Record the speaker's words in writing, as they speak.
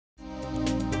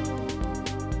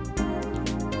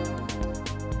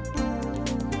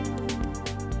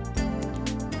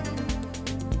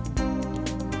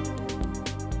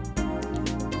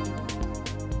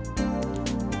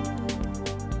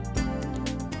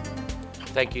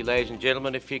Thank you, ladies and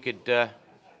gentlemen. If you could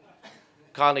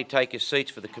kindly take your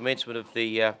seats for the commencement of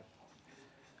the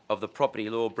Property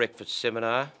Law Breakfast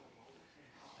Seminar.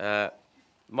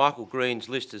 Michael Green's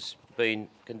List has been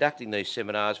conducting these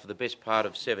seminars for the best part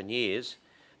of 7 years.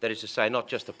 That is to say, not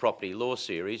just the property law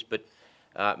series, but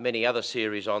many other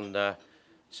series on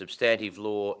substantive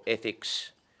law,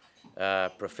 ethics,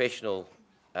 professional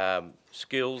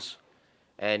skills,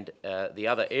 and the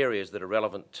other areas that are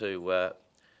relevant to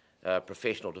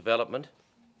professional development.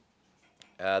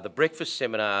 The breakfast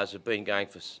seminars have been going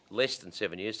for less than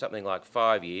 7 years, something like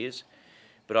 5 years,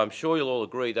 but I'm sure you'll all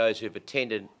agree, those who've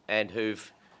attended and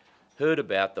who've heard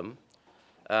about them,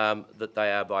 that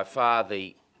they are by far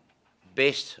the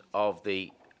best of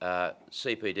the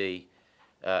CPD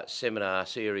seminar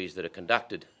series that are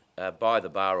conducted by the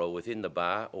bar or within the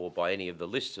bar or by any of the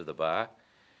lists of the bar,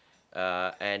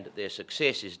 and their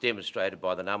success is demonstrated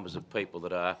by the numbers of people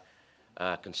that are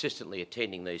consistently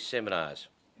attending these seminars.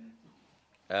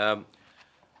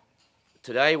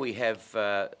 Today we have,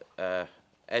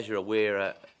 as you're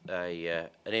aware, an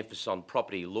emphasis on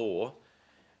property law.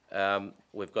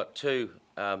 We've got two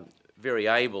very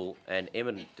able and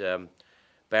eminent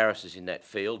barristers in that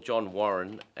field, John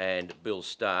Warren and Bill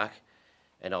Stark,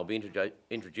 and I'll be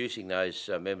introducing those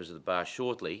members of the bar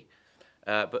shortly.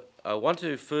 But I want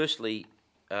to firstly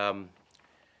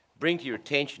bring to your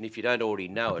attention, if you don't already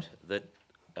know it, that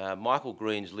Michael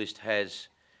Green's List has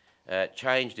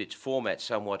changed its format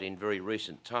somewhat in very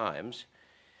recent times.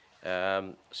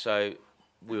 So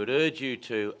we would urge you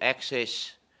to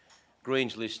access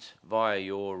Green's List via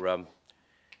your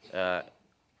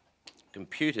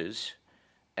computers,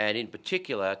 and in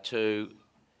particular to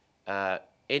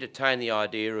entertain the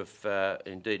idea of,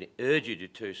 indeed urge you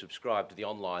to subscribe to the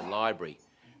online library,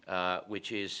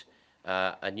 which is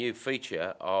a new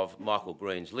feature of Michael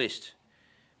Green's List.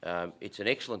 It's an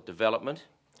excellent development.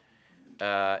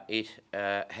 It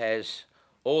has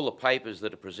all the papers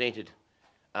that are presented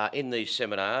in these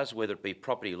seminars, whether it be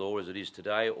property law as it is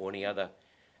today or any other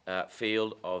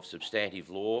field of substantive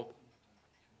law.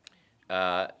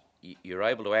 You're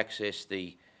able to access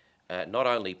the not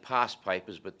only past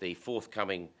papers but the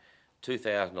forthcoming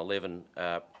 2011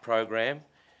 program.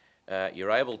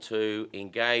 You're able to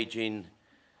engage in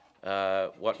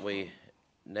what we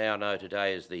now know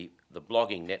today as the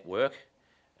blogging network.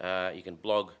 You can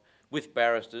blog with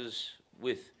barristers,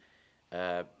 with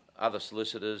other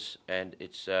solicitors, and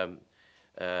it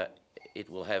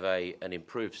will have an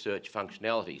improved search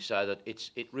functionality, so that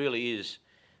it really is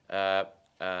a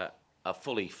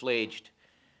fully fledged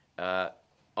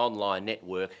online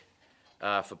network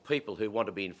for people who want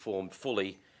to be informed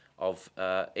fully of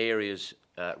areas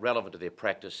relevant to their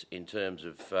practice in terms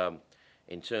of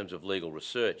legal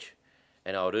research.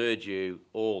 And I would urge you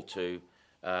all to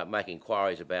make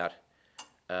inquiries about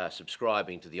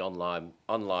subscribing to the online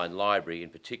library in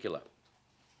particular.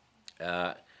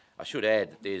 I should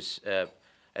add that there's,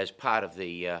 as part of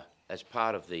the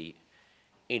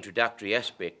introductory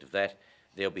aspect of that,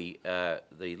 there'll be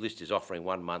the list is offering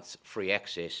 1 month's free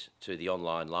access to the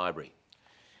online library.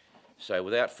 So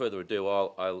without further ado,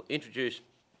 I'll introduce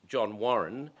John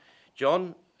Warren.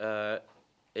 John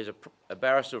is a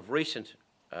barrister of recent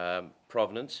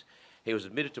provenance. He was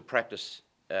admitted to practice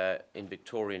in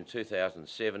Victoria in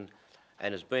 2007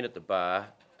 and has been at the bar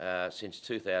since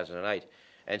 2008.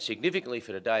 And significantly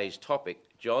for today's topic,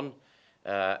 John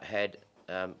had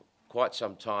quite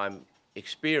some time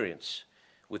experience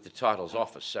with the Titles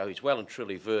Office, so he's well and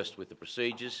truly versed with the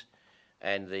procedures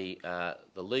and the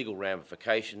legal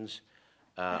ramifications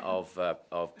of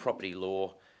property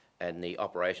law and the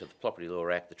operation of the Property Law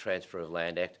Act, the Transfer of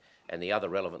Land Act, and the other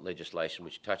relevant legislation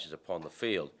which touches upon the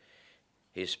field.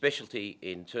 His specialty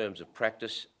in terms of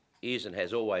practice is and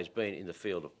has always been in the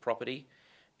field of property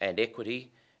and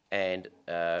equity and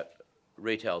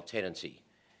retail tenancy.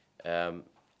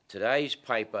 Today's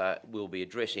paper will be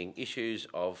addressing issues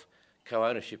of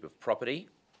co-ownership of property,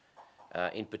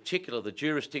 in particular the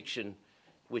jurisdiction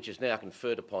which is now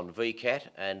conferred upon VCAT,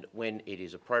 and when it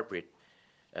is appropriate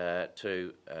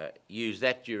to use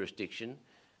that jurisdiction,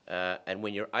 and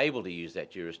when you're able to use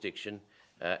that jurisdiction,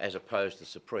 as opposed to the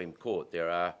Supreme Court. There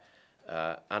are,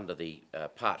 under the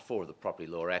Part 4 of the Property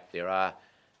Law Act, there are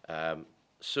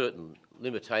certain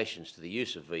limitations to the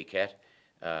use of VCAT,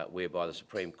 whereby the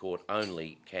Supreme Court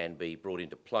only can be brought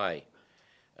into play.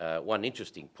 One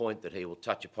interesting point that he will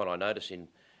touch upon, I notice in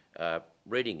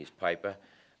reading his paper,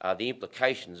 are the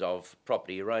implications of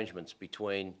property arrangements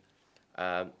between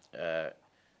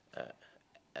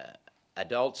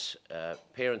adults,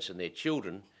 parents and their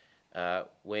children,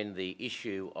 when the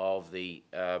issue of the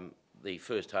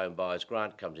first home buyers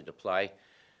grant comes into play,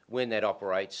 when that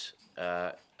operates,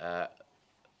 how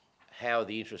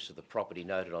the interests of the property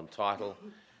noted on title,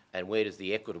 and where does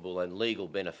the equitable and legal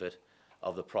benefit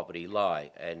of the property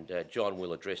lie. And John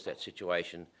will address that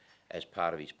situation as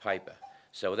part of his paper.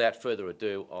 So without further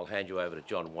ado, I'll hand you over to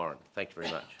John Warren. Thank you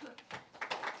very much.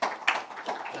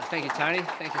 Thank you, Tony.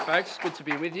 Thank you, folks. Good to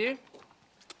be with you.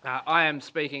 I am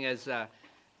speaking, as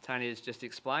Tony has just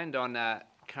explained, on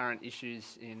current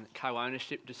issues in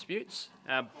co-ownership disputes.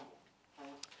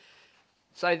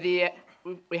 So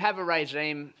we have a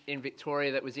regime in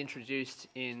Victoria that was introduced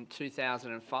in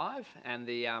 2005, and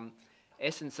the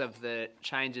essence of the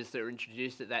changes that were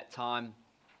introduced at that time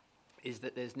is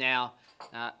that there's now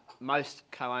most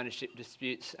co-ownership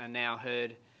disputes are now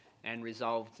heard and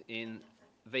resolved in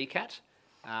VCAT,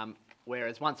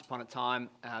 whereas once upon a time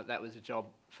that was a job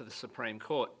for the Supreme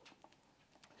Court.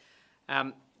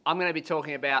 I'm going to be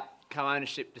talking about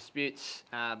co-ownership disputes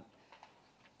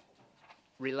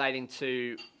relating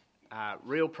to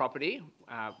real property,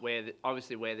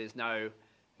 obviously where there's no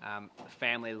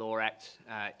Family Law Act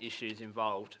issues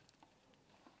involved.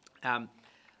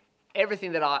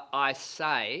 Everything that I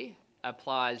say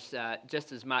applies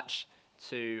just as much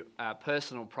to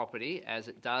personal property as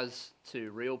it does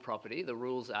to real property. The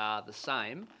rules are the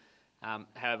same.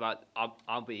 However,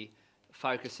 I'll be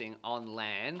focusing on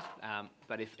land,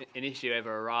 but if an issue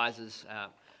ever arises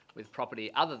with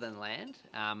property other than land,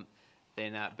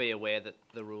 then be aware that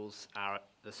the rules are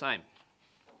the same.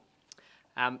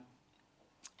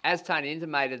 As Tony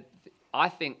intimated, I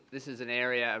think this is an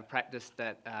area of practice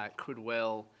that could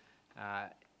well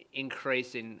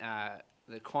increase in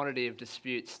the quantity of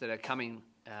disputes that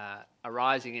are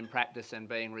arising in practice and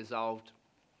being resolved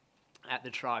at the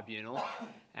tribunal.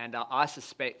 And I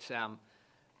suspect,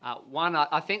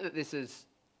 I think that this is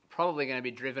probably going to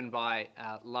be driven by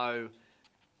low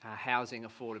housing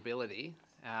affordability,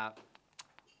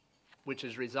 which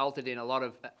has resulted in a lot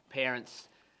of parents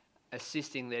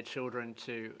assisting their children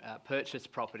to purchase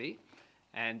property.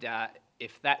 And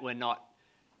if that were not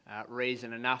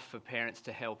reason enough for parents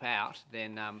to help out,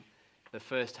 then the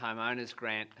first homeowners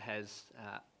grant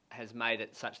has made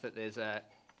it such that there's a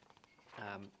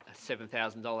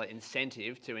 $7,000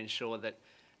 incentive to ensure that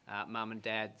mum and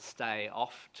dad stay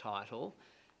off title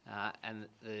and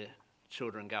the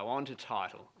children go on to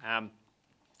title.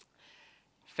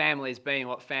 Families being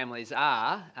what families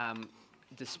are,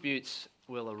 disputes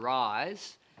will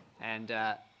arise, and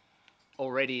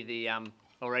already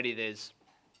there's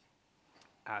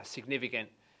significant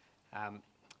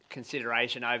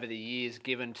consideration over the years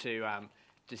given to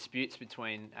disputes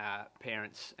between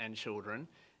parents and children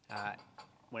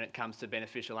when it comes to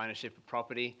beneficial ownership of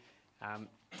property.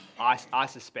 I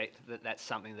suspect that that's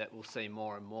something that we'll see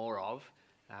more and more of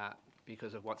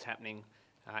because of what's happening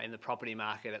in the property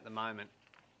market at the moment.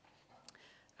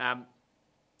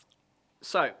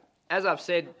 So, as I've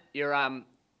said, you're,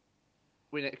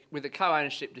 with a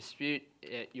co-ownership dispute,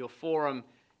 your forum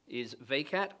is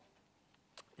VCAT.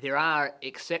 There are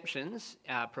exceptions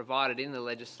provided in the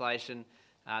legislation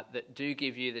that do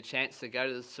give you the chance to go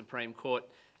to the Supreme Court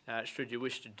should you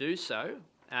wish to do so.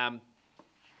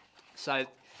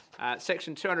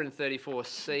 Section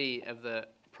 234C of the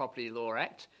Property Law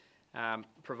Act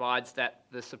provides that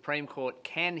the Supreme Court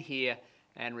can hear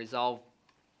and resolve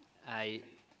a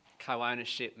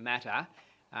co-ownership matter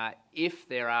if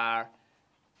there are,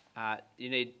 you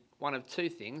need one of two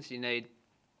things. You need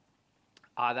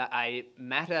either a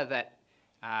matter that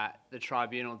the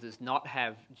tribunal does not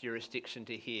have jurisdiction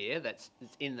to hear, that's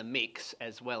in the mix,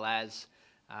 as well as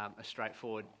a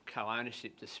straightforward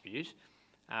co-ownership dispute,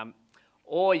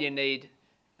 or you need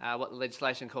what the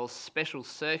legislation calls special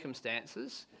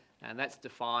circumstances, and that's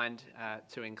defined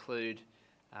to include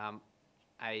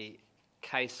a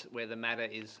case where the matter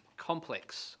is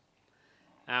complex.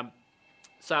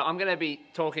 So I'm going to be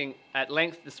talking at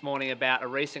length this morning about a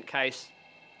recent case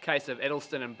of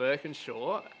Edelston and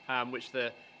Birkinshaw, which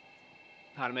the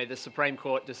Supreme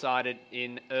Court decided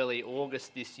in early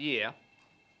August this year.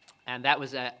 And that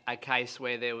was a case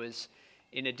where there was,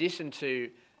 in addition to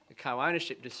the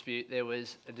co-ownership dispute, there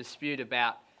was a dispute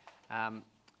about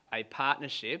a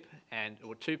partnership,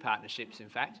 or two partnerships in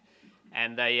fact,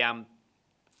 and the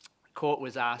court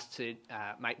was asked to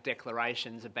make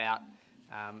declarations about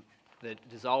the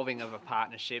dissolving of a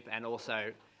partnership, and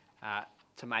also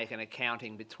to make an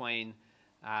accounting between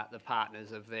the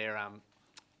partners of their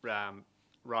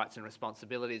rights and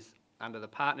responsibilities under the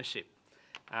partnership.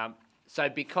 So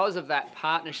because of that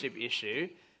partnership issue,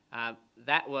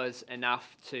 that was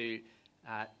enough to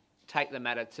take the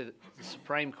matter to the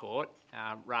Supreme Court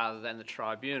rather than the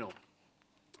tribunal.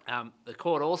 The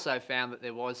court also found that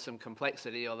there was some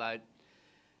complexity, although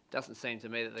Doesn't seem to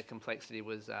me that the complexity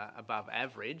was above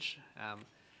average,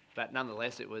 but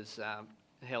nonetheless it was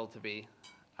held to be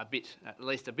at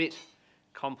least a bit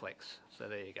complex. So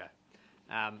there you go.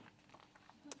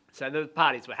 So the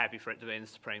parties were happy for it to be in the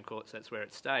Supreme Court, so that's where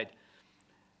it stayed.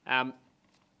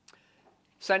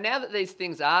 So now that these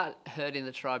things are heard in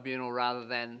the tribunal rather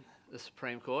than the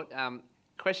Supreme Court,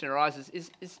 question arises,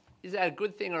 is that a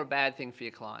good thing or a bad thing for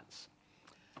your clients?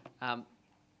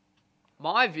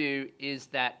 My view is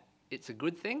that it's a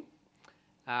good thing.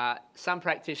 Some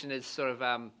practitioners sort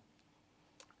of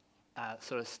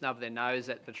snub their nose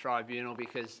at the tribunal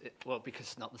because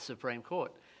it's not the Supreme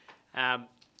Court.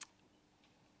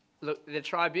 Look, the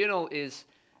tribunal is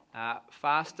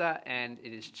faster and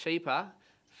it is cheaper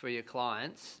for your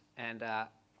clients, and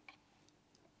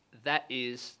that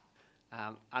is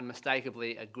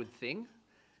unmistakably a good thing.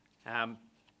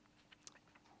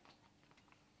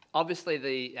 Obviously,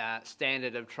 the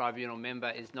standard of tribunal member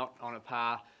is not on a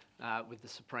par with the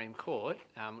Supreme Court,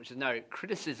 which is no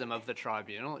criticism of the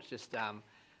tribunal. It's just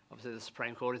obviously the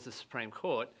Supreme Court is the Supreme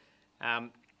Court.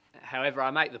 However,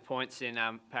 I make the points in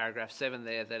paragraph 7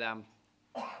 there that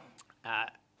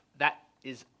that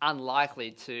is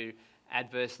unlikely to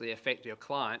adversely affect your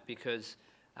client because,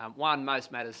 one, most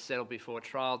matters settle before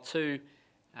trial. Two,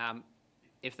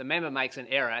 if the member makes an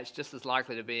error, it's just as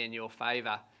likely to be in your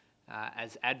favour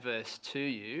as adverse to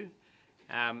you.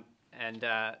 And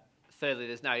thirdly,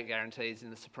 there's no guarantees in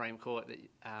the Supreme Court.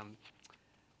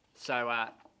 So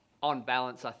on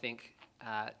balance, I think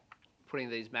putting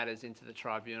these matters into the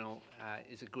tribunal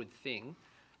is a good thing.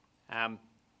 And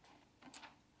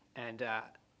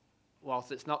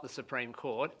whilst it's not the Supreme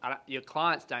Court, your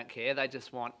clients don't care. They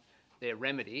just want their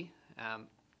remedy.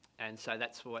 And so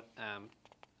that's what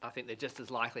I think they're just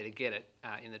as likely to get it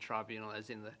in the tribunal as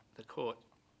in the court.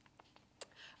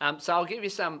 So I'll give you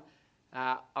some,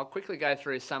 I'll quickly go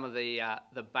through some of the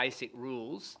basic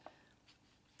rules.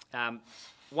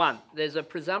 One, there's a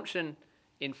presumption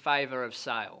in favour of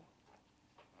sale.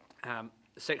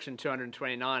 Section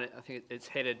 229, I think it's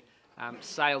headed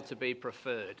sale to be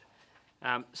preferred.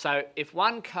 So if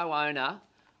one co-owner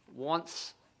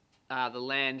wants the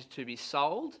land to be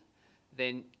sold,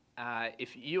 then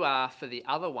if you are for the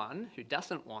other one who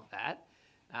doesn't want that,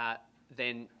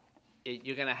 then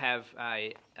you're going to have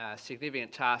a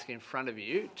significant task in front of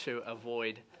you to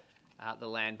avoid the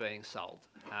land being sold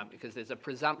because there's a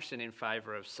presumption in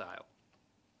favour of sale.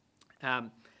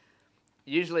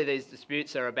 Usually these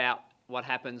disputes are about what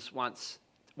happens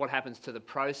to the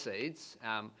proceeds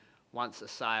once a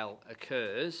sale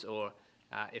occurs, or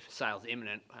if a sale is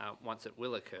imminent, once it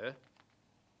will occur.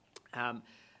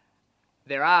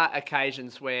 There are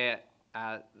occasions where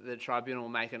the tribunal will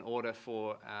make an order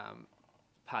for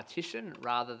partition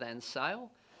rather than sale,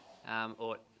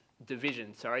 or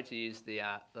division, sorry, to use the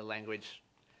language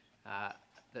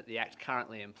that the Act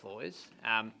currently employs.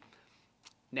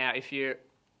 Now, if you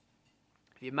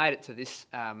made it to this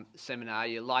seminar,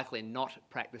 you're likely not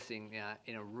practicing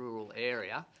in a rural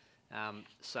area,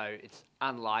 so it's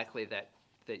unlikely that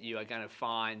you are going to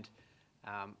find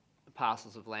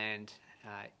parcels of land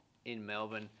in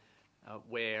Melbourne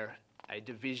where a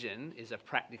division is a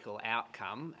practical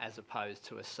outcome as opposed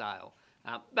to a sale.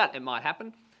 But it might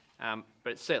happen,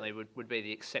 but it certainly would be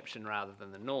the exception rather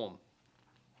than the norm.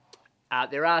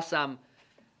 There are some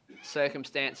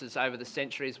circumstances over the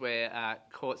centuries where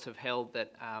courts have held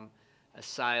that a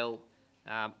sale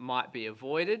might be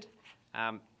avoided.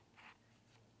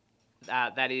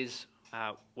 That is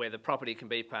where the property can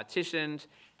be partitioned,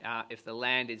 if the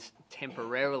land is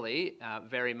temporarily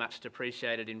very much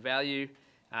depreciated in value,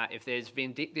 if there's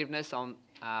vindictiveness on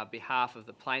behalf of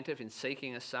the plaintiff in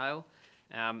seeking a sale.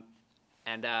 I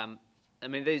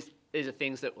mean, these are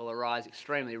things that will arise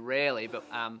extremely rarely, but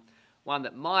one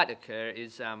that might occur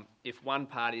is if one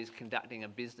party is conducting a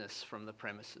business from the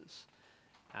premises.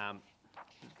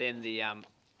 Then the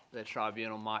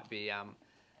tribunal might be,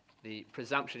 the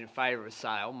presumption in favour of a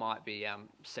sale might be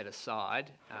set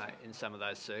aside in some of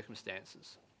those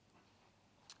circumstances.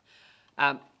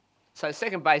 So the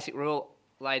second basic rule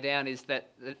laid down is that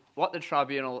what the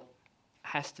tribunal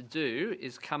has to do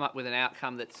is come up with an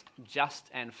outcome that's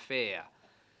just and fair.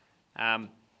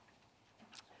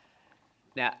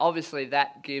 Now, obviously,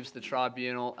 that gives the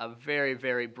tribunal a very,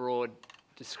 very broad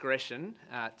discretion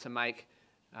to make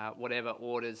whatever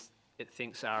orders it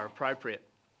thinks are appropriate.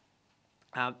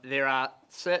 There are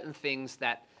certain things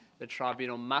that the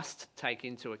tribunal must take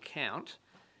into account.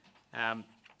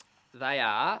 They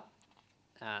are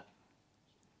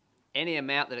any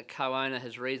amount that a co-owner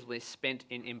has reasonably spent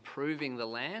in improving the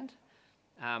land,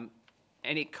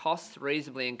 any costs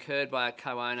reasonably incurred by a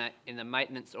co-owner in the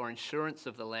maintenance or insurance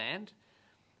of the land,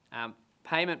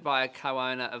 payment by a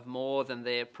co-owner of more than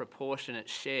their proportionate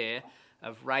share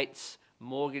of rates,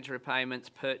 mortgage repayments,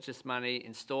 purchase money,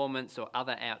 instalments or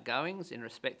other outgoings in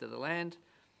respect of the land,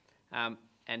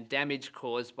 and damage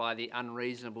caused by the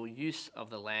unreasonable use of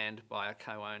the land by a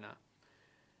co-owner.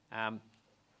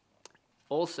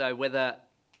 Also, whether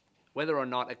or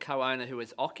not a co-owner who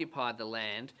has occupied the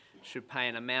land should pay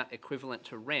an amount equivalent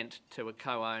to rent to a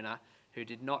co-owner who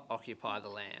did not occupy the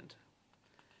land.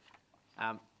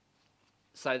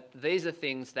 So these are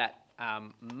things that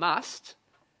must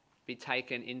be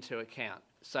taken into account.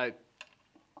 So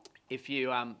if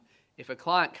a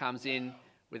client comes in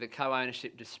with a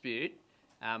co-ownership dispute,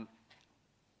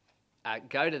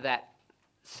 go to that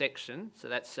section, so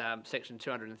that's section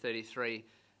 233,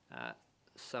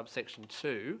 subsection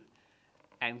 2,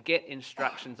 and get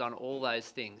instructions on all those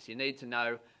things. You need to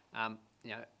know,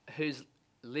 who's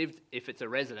lived, if it's a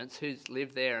residence, who's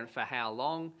lived there and for how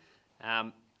long.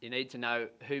 You need to know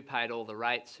who paid all the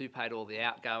rates, who paid all the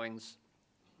outgoings,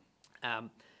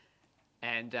 and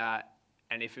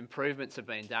if improvements have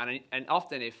been done. And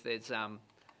often, if there's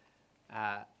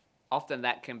often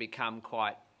that can become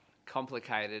quite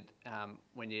complicated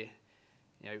when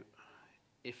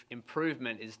if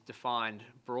improvement is defined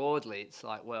broadly, it's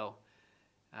like, well,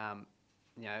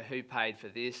 who paid for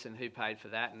this and who paid for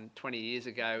that? And 20 years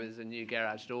ago was a new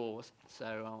garage door,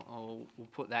 so we'll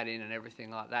put that in and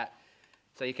everything like that.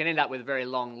 So you can end up with a very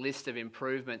long list of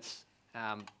improvements,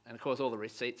 and of course all the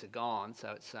receipts are gone,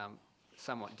 so it's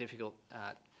somewhat difficult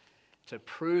to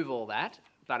prove all that,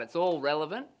 but it's all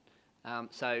relevant,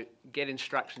 so get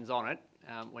instructions on it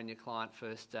when your client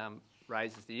first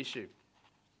raises the issue.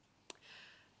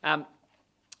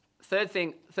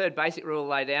 Third basic rule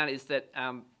laid down is that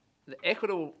the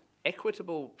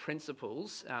equitable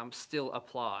principles still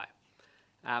apply.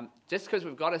 Just because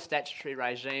we've got a statutory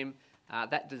regime,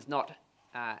 that does not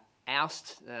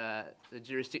oust the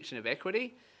jurisdiction of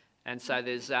equity, and so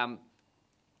there's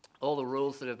all the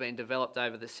rules that have been developed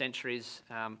over the centuries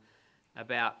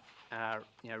about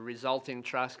resulting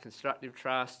trust, constructive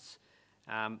trusts,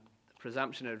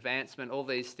 presumption of advancement, all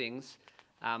these things.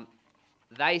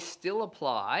 They still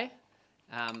apply,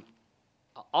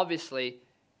 obviously,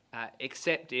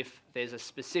 except if there's a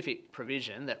specific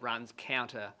provision that runs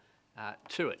counter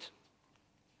to it.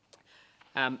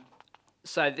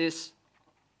 So this,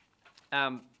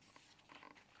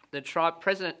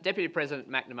 Deputy President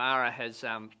McNamara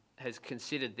has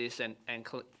considered this and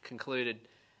concluded,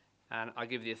 and I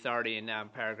give the authority in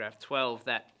paragraph 12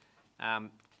 that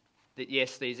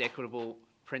yes, these equitable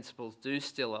principles do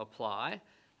still apply.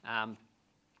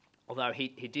 Although he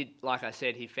did, like I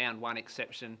said, he found one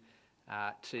exception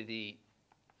to the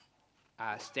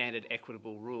standard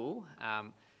equitable rule,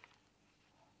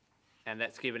 and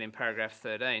that's given in paragraph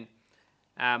 13.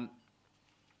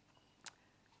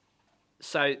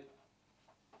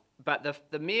 But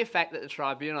the mere fact that the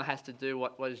tribunal has to do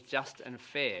what was just and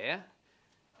fair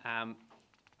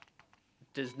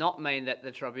does not mean that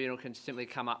the tribunal can simply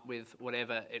come up with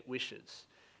whatever it wishes.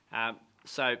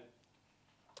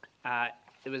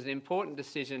 It was an important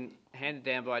decision handed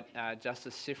down by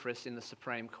Justice Severance in the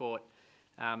Supreme Court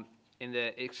in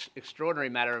the extraordinary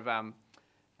matter of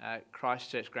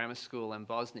Christchurch Grammar School and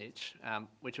Bosnich,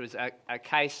 which was a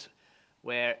case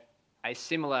where a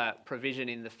similar provision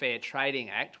in the Fair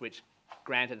Trading Act, which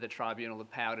granted the tribunal the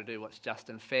power to do what's just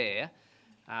and fair,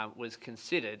 was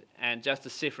considered. And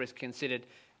Justice Severance considered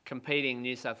competing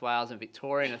New South Wales and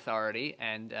Victorian authority,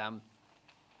 and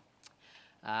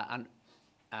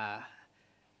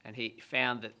he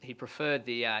found that he preferred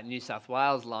the New South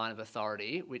Wales line of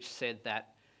authority, which said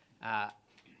that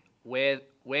where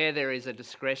there is a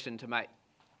discretion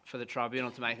for the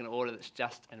tribunal to make an order that's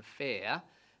just and fair,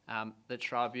 the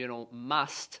tribunal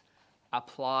must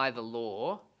apply the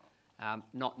law,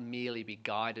 not merely be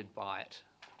guided by it.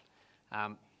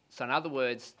 So in other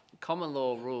words, common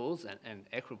law rules and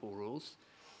equitable rules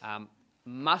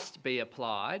must be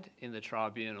applied in the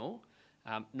tribunal,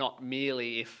 not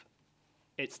merely if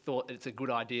it's thought it's a good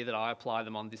idea that I apply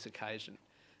them on this occasion.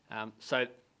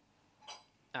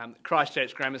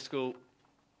 Christchurch Grammar School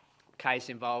case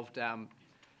involved the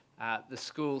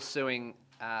school suing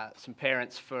some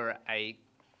parents for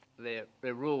their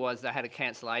rule was they had a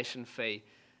cancellation fee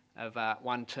of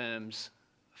one term's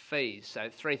fees, so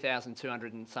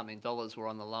 $3,200 and something were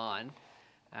on the line,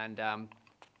 and I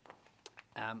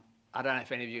don't know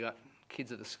if any of you got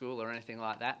kids at the school or anything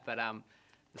like that, but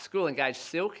the school engaged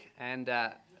Silk and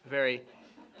a very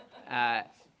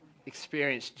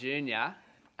experienced junior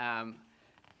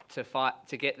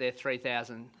to get their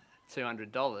 $3,200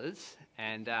 $200,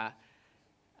 and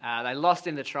they lost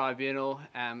in the tribunal,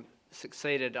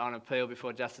 succeeded on appeal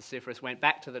before Justice Severance, went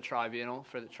back to the tribunal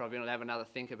for the tribunal to have another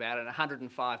think about it, and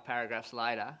 105 paragraphs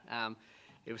later,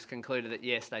 it was concluded that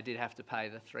yes, they did have to pay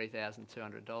the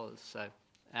 $3,200. So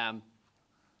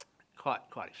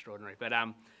quite extraordinary. But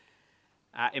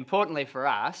importantly for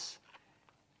us,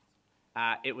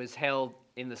 it was held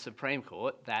in the Supreme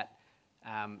Court that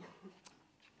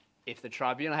if the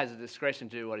tribunal has a discretion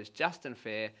to do what is just and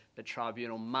fair, the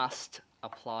tribunal must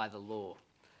apply the law.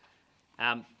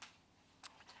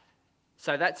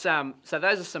 So those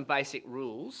are some basic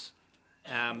rules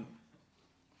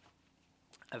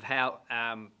of how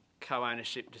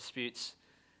co-ownership disputes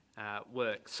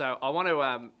work. So I want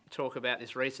to talk about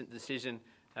this recent decision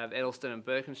of Edelsten and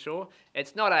Birkinshaw.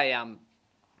 It's not a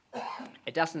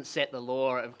it doesn't set the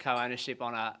law of co-ownership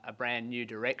on a brand new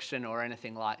direction or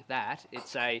anything like that.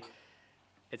 It's a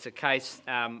case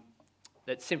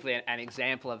that's simply an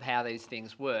example of how these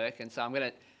things work. And so I'm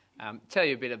going to tell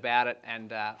you a bit about it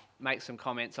and make some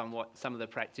comments on what some of the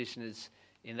practitioners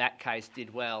in that case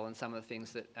did well and some of the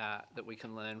things that we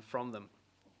can learn from them.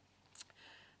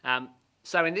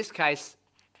 So in this case,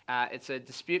 it's a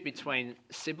dispute between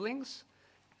siblings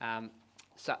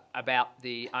about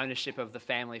the ownership of the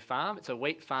family farm. It's a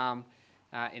wheat farm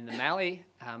in the Mallee,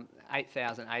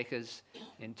 8,000 acres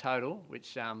in total,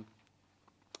 which I'm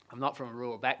not from a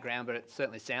rural background, but it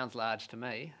certainly sounds large to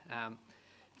me.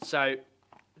 So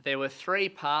there were 3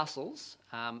 parcels,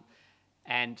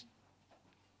 and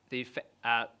the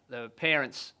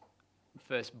parents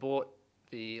first bought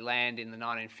the land in the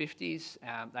 1950s.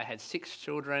 They had 6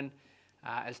 children.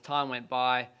 As time went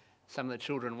by, some of the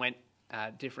children went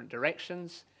different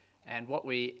directions, and what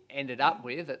we ended up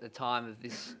with at the time of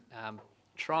this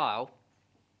trial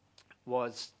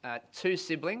was 2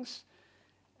 siblings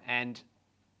and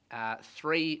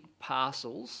 3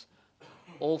 parcels,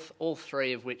 all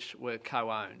 3 of which were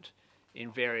co-owned in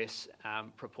various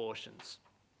proportions.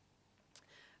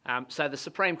 So the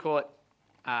Supreme Court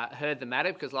heard the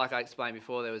matter because, like I explained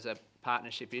before, there was a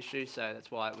partnership issue, so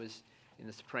that's why it was in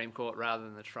the Supreme Court rather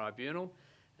than the tribunal.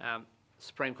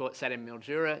 Supreme Court sat in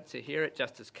Mildura to hear it.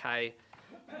 Justice Kay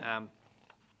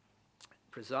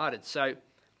presided. So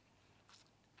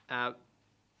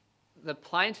the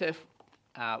plaintiff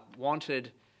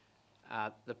wanted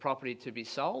the property to be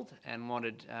sold and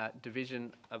wanted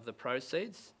division of the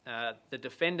proceeds. The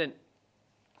defendant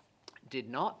did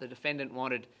not. The defendant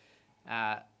wanted.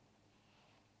 The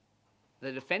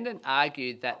defendant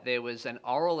argued that there was an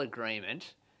oral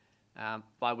agreement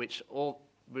by which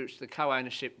the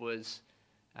co-ownership was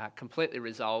completely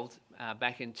resolved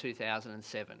back in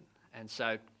 2007, and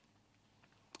so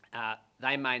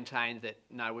they maintained that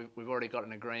no, we've already got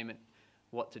an agreement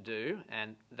what to do,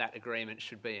 and that agreement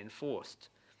should be enforced.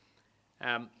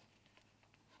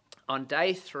 On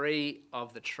day 3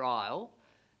 of the trial,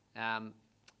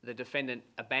 the defendant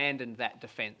abandoned that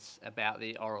defence about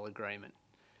the oral agreement,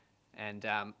 and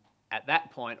at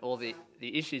that point, all the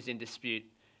issues in dispute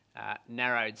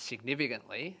narrowed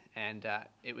significantly, and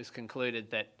it was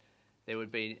concluded that there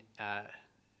would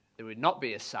not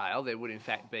be a sale. There would in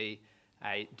fact be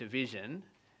a division,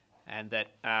 and that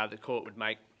the court would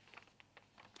make,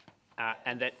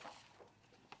 and that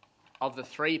of the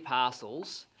 3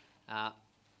 parcels,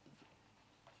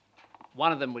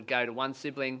 one of them would go to one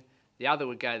sibling, the other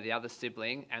would go to the other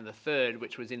sibling, and the third,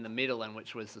 which was in the middle and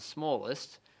which was the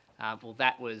smallest, well,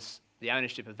 that was the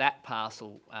ownership of that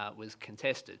parcel was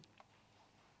contested.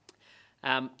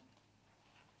 So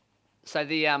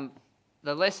the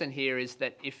lesson here is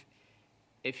that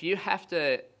if you have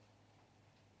to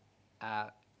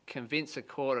convince a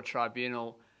court or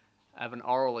tribunal of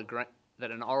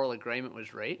that an oral agreement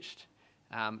was reached,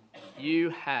 you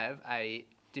have a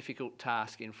difficult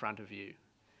task in front of you.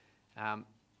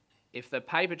 If the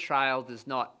paper trail does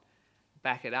not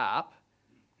back it up,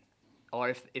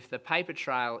 or if the paper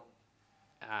trail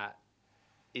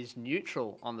is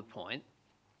neutral on the point,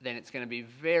 then it's going to be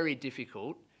very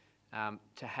difficult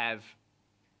to have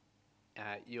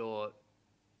your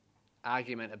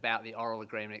argument about the oral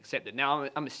agreement accepted. Now,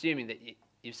 I'm assuming that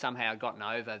you've somehow gotten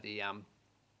over the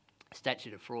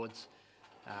statute of frauds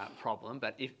problem,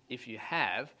 but if you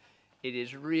have, it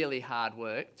is really hard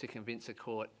work to convince a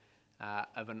court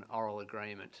of an oral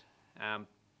agreement.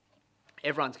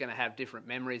 Everyone's going to have different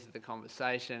memories of the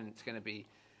conversation. It's going to be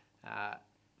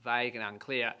vague and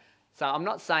unclear. So I'm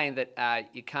not saying that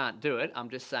you can't do it. I'm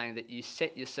just saying that you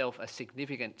set yourself a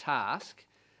significant task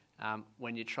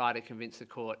when you try to convince the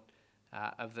court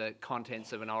of the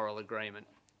contents of an oral agreement.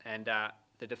 And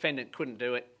the defendant couldn't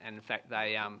do it, and in fact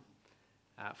they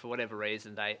for whatever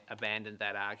reason, they abandoned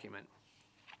that argument.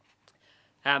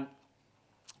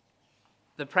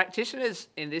 The practitioners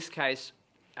in this case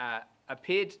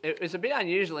appeared, it was a bit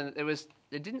unusual in that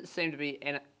there didn't seem to be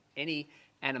any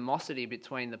animosity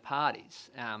between the parties.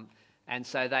 And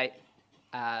so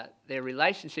their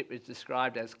relationship was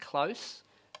described as close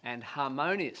and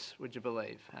harmonious, would you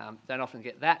believe? Don't often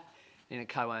get that in a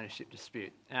co-ownership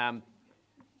dispute.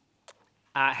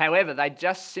 However, they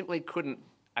just simply couldn't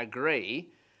agree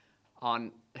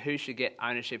on who should get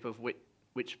ownership of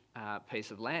which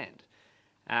piece of land.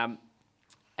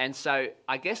 And so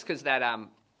I guess because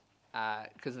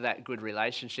of that good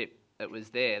relationship that was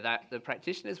there, the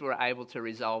practitioners were able to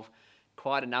resolve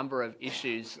quite a number of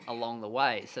issues along the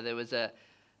way. So there was a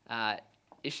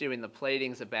issue in the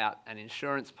pleadings about an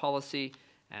insurance policy,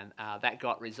 and that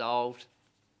got resolved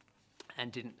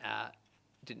and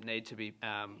didn't need to be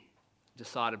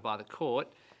decided by the court.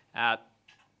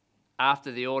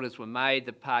 After the orders were made,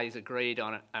 the parties agreed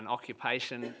on an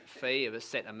occupation fee of a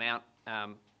set amount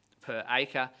per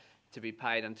acre to be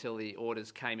paid until the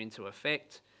orders came into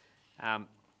effect.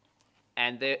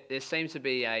 And there seems to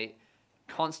be a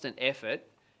constant effort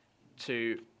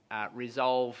to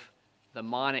resolve the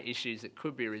minor issues that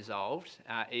could be resolved,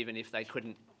 even if they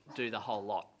couldn't do the whole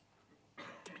lot.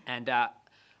 And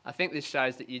I think this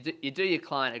shows that you do your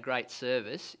client a great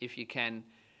service if you can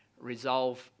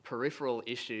resolve peripheral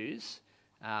issues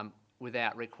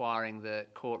without requiring the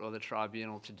court or the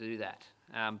tribunal to do that.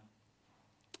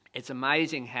 It's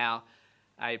amazing how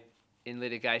in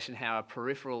litigation how a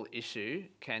peripheral issue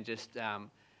can just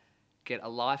get a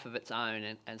life of its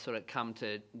own and sort of come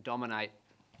to dominate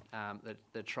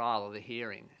the trial or the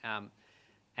hearing.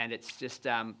 And it's just,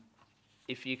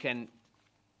 if you can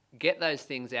get those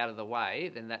things out of the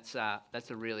way, then that's a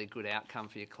really good outcome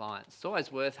for your clients. It's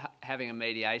always worth having a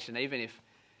mediation, even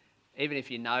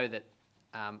if you know that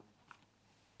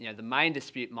the main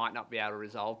dispute might not be able to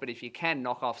resolve, but if you can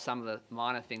knock off some of the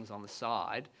minor things on the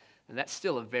side, then that's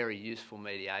still a very useful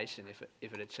mediation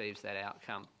if it achieves that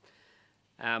outcome.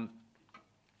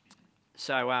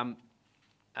 So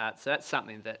that's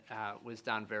something that was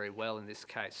done very well in this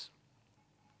case.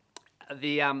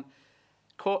 The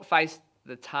court faced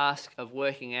the task of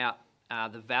working out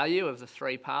the value of the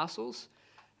 3 parcels,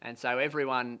 and so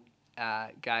everyone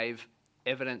gave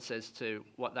evidence as to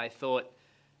what they thought,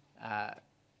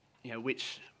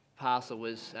 which parcel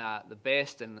was the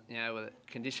best, and the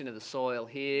condition of the soil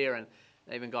here, and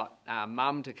they even got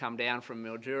Mum to come down from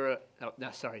Mildura. Oh,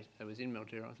 no, sorry, it was in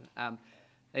Mildura, wasn't it?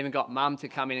 They even got Mum to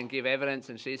come in and give evidence,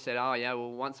 and she said, "Oh yeah,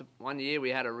 well one year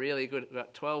we had a really good, we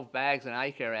got 12 bags an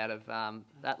acre out of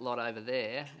that lot over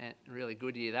there, and a really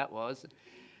good year that was."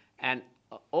 And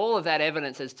all of that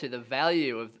evidence as to the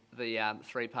value of the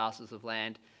 3 parcels of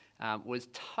land was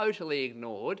totally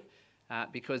ignored,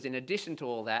 because in addition to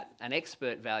all that, an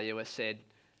expert valuer said,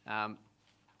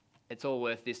 it's all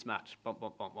worth this much, bump,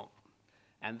 bump, bump, bump.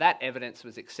 And that evidence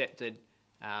was accepted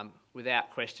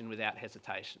without question, without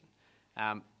hesitation.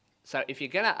 So if you're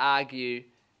going to argue,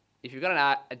 if you've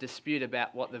got a dispute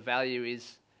about what the value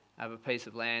is of a piece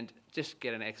of land, just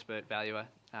get an expert valuer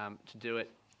to do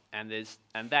it, and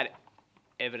that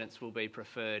evidence will be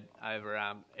preferred over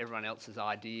everyone else's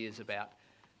ideas about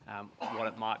what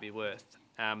it might be worth.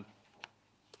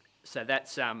 So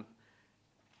that's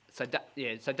so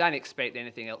don't expect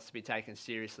anything else to be taken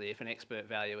seriously. If an expert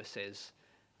valuer says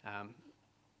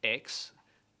X,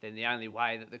 then the only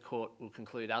way that the court will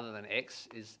conclude other than X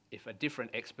is if a different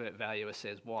expert valuer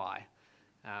says Y,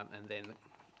 and then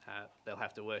they'll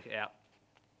have to work it out.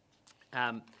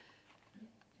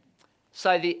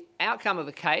 So the outcome of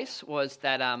the case was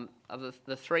that of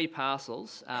the 3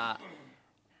 parcels,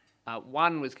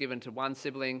 one was given to one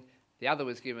sibling, the other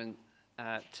was given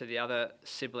to the other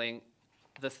sibling.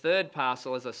 The 3rd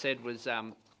parcel, as I said, was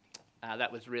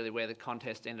that was really where the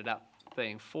contest ended up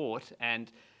being fought,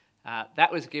 and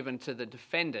that was given to the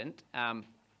defendant,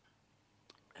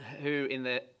 who, in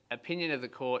the opinion of the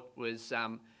court, was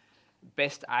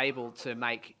best able to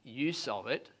make use of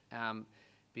it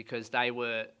because they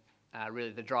were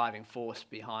really the driving force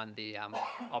behind the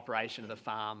operation of the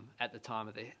farm at the time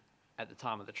of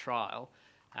the trial.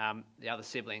 The other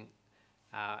sibling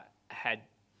had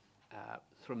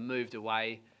sort of moved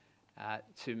away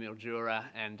to Mildura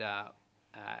and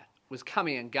was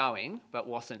coming and going, but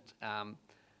wasn't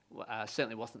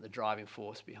certainly wasn't the driving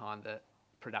force behind the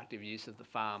productive use of the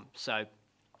farm. So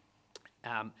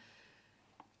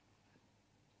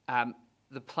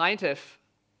the plaintiff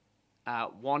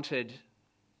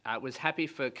was happy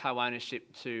for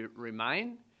co-ownership to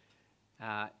remain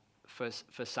for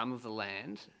some of the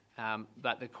land,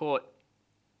 but the court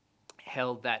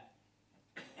held that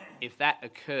if that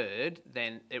occurred,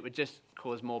 then it would just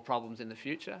cause more problems in the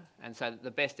future. And so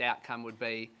the best outcome would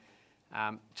be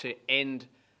to end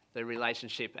the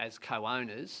relationship as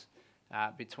co-owners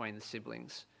between the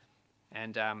siblings.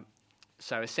 And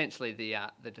so essentially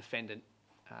the defendant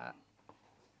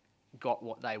got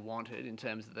what they wanted in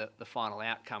terms of the final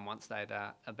outcome once they'd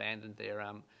abandoned their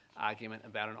argument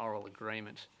about an oral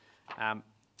agreement.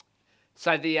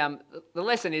 So the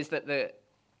lesson is that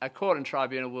a court and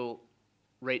tribunal will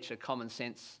reach a common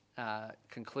sense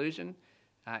conclusion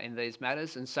in these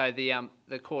matters, and so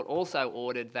the court also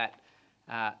ordered that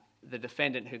the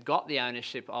defendant who got the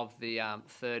ownership of the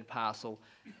third parcel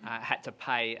had to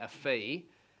pay a fee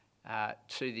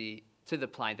to the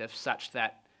plaintiff, such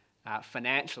that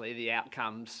financially the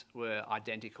outcomes were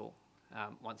identical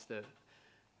once the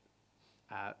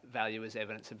value as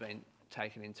evidence had been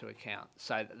taken into account.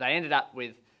 So they ended up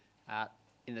with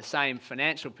in the same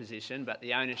financial position, but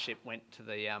the ownership went to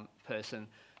the person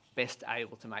best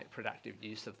able to make productive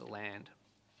use of the land.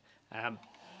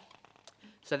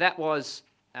 So that was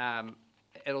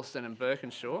Edelson and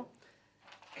Birkinshaw.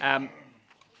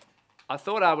 I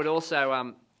thought I would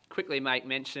also quickly make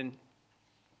mention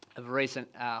of a recent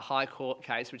High Court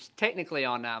case, which is technically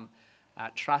on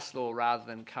trust law rather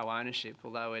than co-ownership,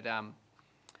 although it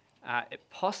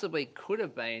possibly could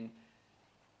have been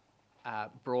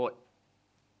brought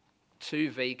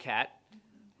to VCAT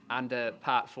under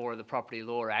Part 4 of the Property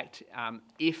Law Act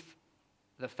if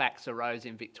the facts arose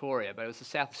in Victoria. But it was a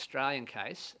South Australian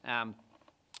case.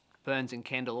 Burns and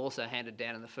Kendall also handed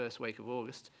down in the first week of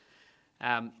August.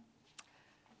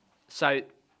 So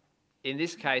in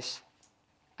this case,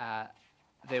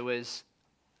 there was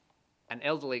an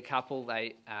elderly couple.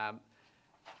 They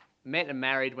met and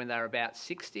married when they were about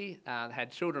 60,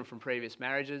 had children from previous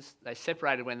marriages. They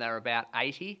separated when they were about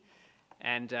 80,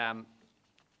 and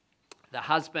the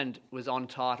husband was on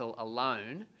title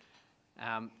alone,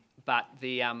 but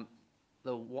the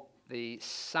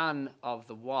son of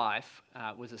the wife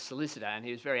was a solicitor, and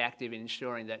he was very active in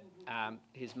ensuring that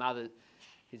his mother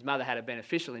had a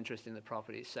beneficial interest in the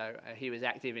property, so he was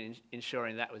active in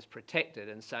ensuring that was protected.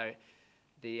 And so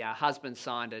the husband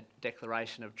signed a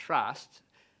declaration of trust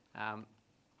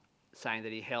saying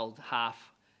that he held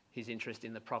half his interest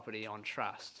in the property on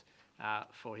trust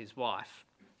for his wife.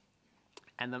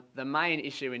 And the main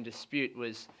issue in dispute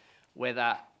was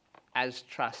whether, as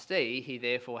trustee, he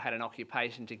therefore had an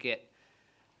occupation to get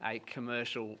a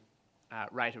commercial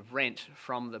rate of rent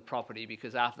from the property,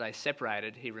 because after they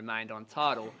separated, he remained on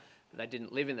title, but they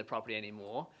didn't live in the property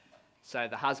anymore. So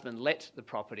the husband let the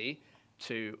property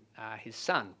to his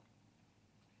son.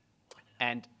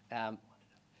 And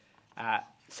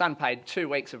son paid 2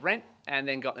 weeks of rent and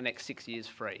then got the next 6 years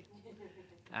free.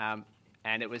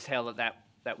 And it was held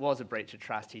that was a breach of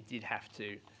trust. He did have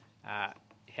to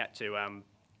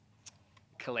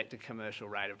collect a commercial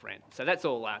rate of rent. So that's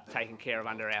all taken care of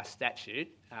under our statute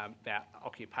about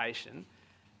occupation.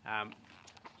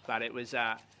 But it was,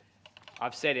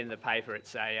 I've said in the paper,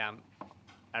 it's a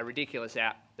ridiculous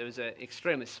there was an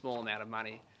extremely small amount of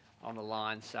money on the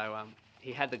line. So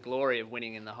he had the glory of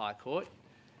winning in the High Court,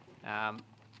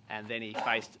 and then he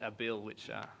faced a bill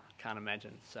which I can't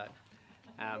imagine. So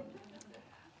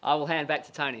I will hand back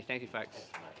to Tony. Thank you, folks.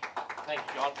 Thanks,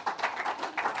 John.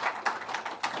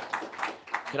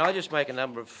 Can I just make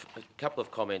a couple of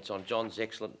comments on John's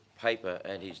excellent paper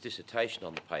and his dissertation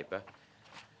on the paper?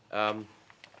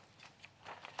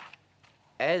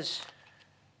 As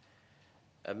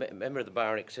a member of the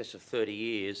bar in excess of 30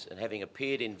 years, and having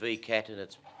appeared in VCAT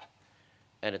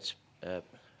and its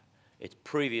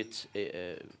previous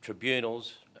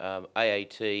tribunals,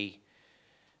 AAT,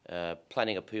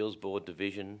 Planning Appeals Board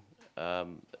Division,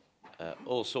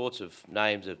 all sorts of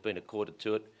names have been accorded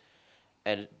to it,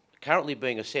 and currently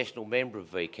being a sessional member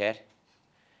of VCAT,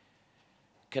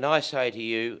 can I say to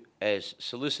you, as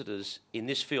solicitors in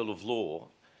this field of law,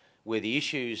 where the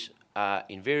issues are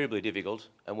invariably difficult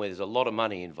and where there's a lot of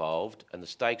money involved and the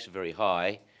stakes are very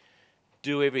high,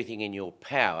 do everything in your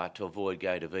power to avoid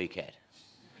going to VCAT.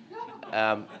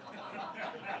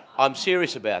 I'm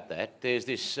serious about that. There's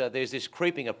this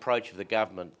creeping approach of the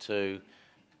government to,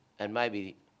 and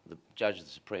maybe the judge of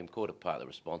the Supreme Court are partly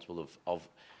responsible, of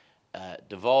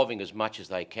devolving as much as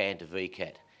they can to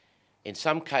VCAT. In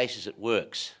some cases it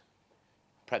works,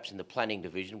 perhaps in the planning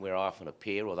division where I often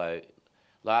appear, although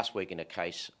last week in a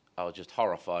case I was just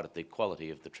horrified at the quality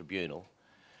of the tribunal.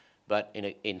 But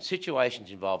in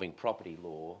situations involving property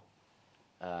law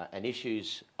and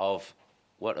issues of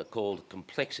what are called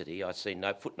complexity, I see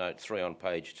footnote 3 on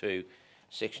page 2,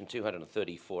 section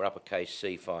 234, uppercase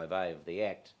C5A of the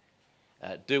Act,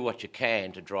 do what you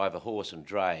can to drive a horse and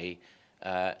dray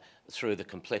through the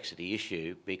complexity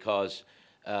issue, because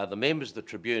the members of the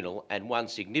tribunal, and one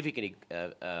significant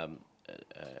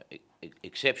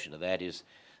exception to that is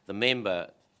the member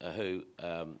who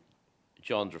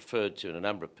John's referred to in a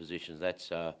number of positions,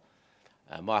 that's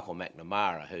Michael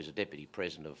McNamara, who's a Deputy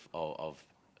President of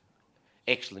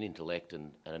excellent intellect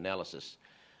and analysis.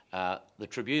 The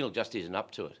tribunal just isn't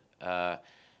up to it.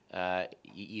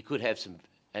 You could have some,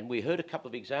 and we heard a couple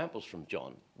of examples from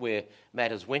John where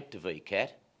matters went to VCAT.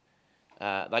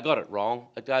 They got it wrong.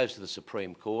 It goes to the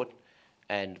Supreme Court,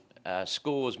 and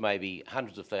scores maybe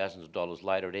hundreds of thousands of dollars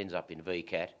later, it ends up in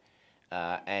VCAT,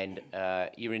 and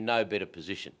you're in no better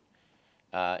position.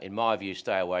 In my view,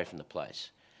 stay away from the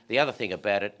place. The other thing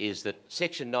about it is that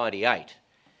Section 98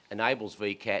 enables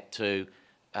VCAT to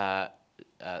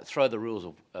throw the rules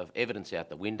of evidence out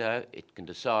the window. It can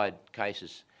decide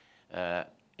cases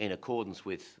in accordance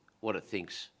with what it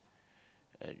thinks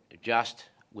just,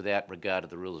 without regard to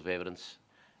the rules of evidence.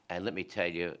 And let me tell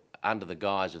you, under the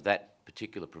guise of that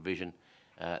particular provision,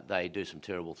 they do some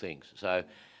terrible things. So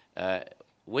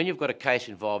when you've got a case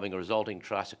involving a resulting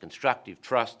trust, a constructive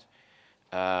trust,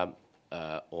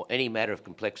 or any matter of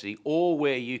complexity, or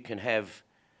where you can have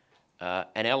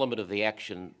an element of the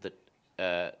action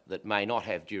that may not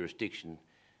have jurisdiction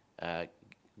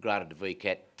granted to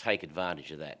VCAT, take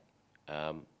advantage of that.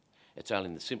 It's only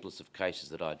in the simplest of cases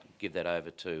that I'd give that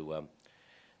over to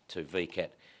VCAT.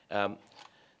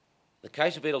 The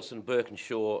case of Edelson,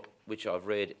 Birkinshaw, which I've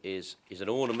read, is an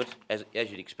ornament, as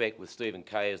you'd expect, with Stephen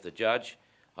Kay as the judge.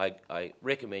 I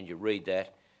recommend you read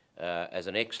that as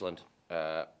an excellent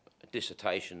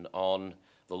dissertation on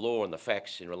the law and the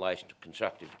facts in relation to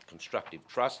constructive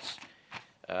trusts.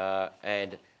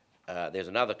 And there's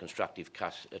another constructive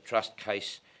trust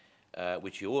case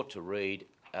which you ought to read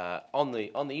on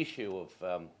the issue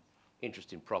of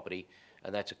interest in property,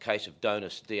 and that's a case of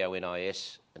Donis,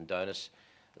 D-O-N-I-S, and Donis,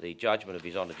 the judgment of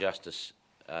His Honour Justice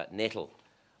Nettle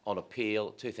on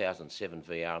appeal, 2007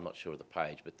 VR. I'm not sure of the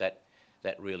page, but that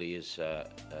really is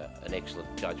an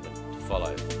excellent judgment to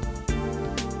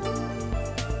follow.